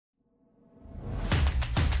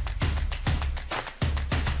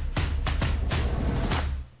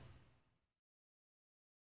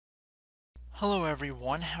Hello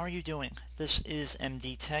everyone, how are you doing? This is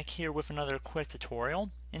MD Tech here with another quick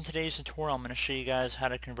tutorial. In today's tutorial I'm going to show you guys how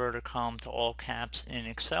to convert a column to all caps in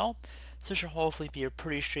Excel. So this should hopefully be a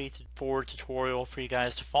pretty straightforward tutorial for you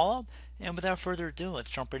guys to follow, and without further ado,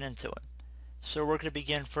 let's jump right into it. So we're going to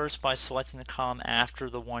begin first by selecting the column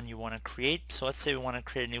after the one you want to create. So let's say we want to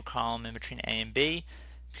create a new column in between A and B,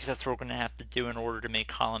 because that's what we're going to have to do in order to make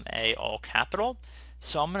column A all capital.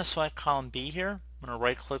 So I'm going to select column B here. I'm going to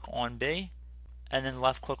right click on B and then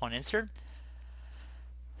left click on insert.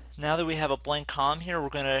 Now that we have a blank column here, we're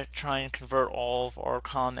going to try and convert all of our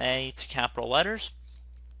column A to capital letters.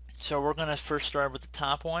 So we're going to first start with the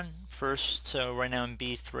top one first. So right now in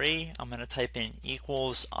B3 I'm going to type in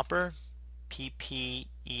equals upper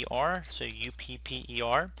PPER, so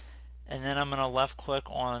UPPER, and then I'm going to left click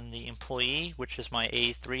on the employee, which is my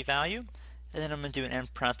A3 value, and then I'm going to do an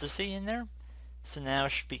end parenthesis in there. So now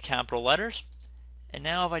it should be capital letters. And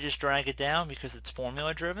now if I just drag it down, because it's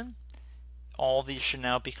formula driven, all of these should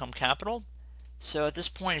now become capital. So at this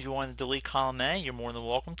point, if you want to delete column A, you're more than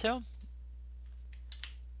welcome to.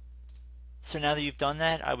 So now that you've done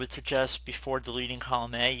that, I would suggest before deleting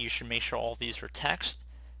column A, you should make sure all of these are text.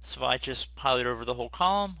 So if I just highlight over the whole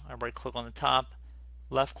column, I right click on the top,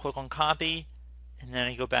 left click on copy, and then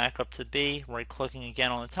I go back up to B, right clicking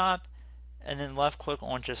again on the top, and then left click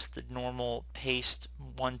on just the normal paste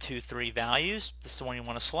 1, 2, 3 values. This is the one you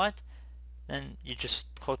want to select. Then you just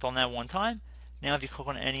clicked on that one time. Now if you click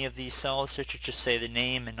on any of these cells, it should just say the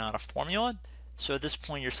name and not a formula. So at this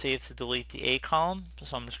point you're safe to delete the A column,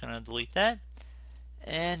 so I'm just going to delete that.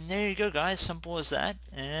 And there you go guys, simple as that.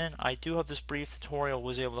 And I do hope this brief tutorial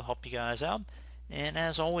was able to help you guys out. And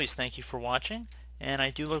as always, thank you for watching, and I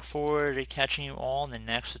do look forward to catching you all in the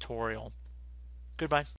next tutorial. Goodbye.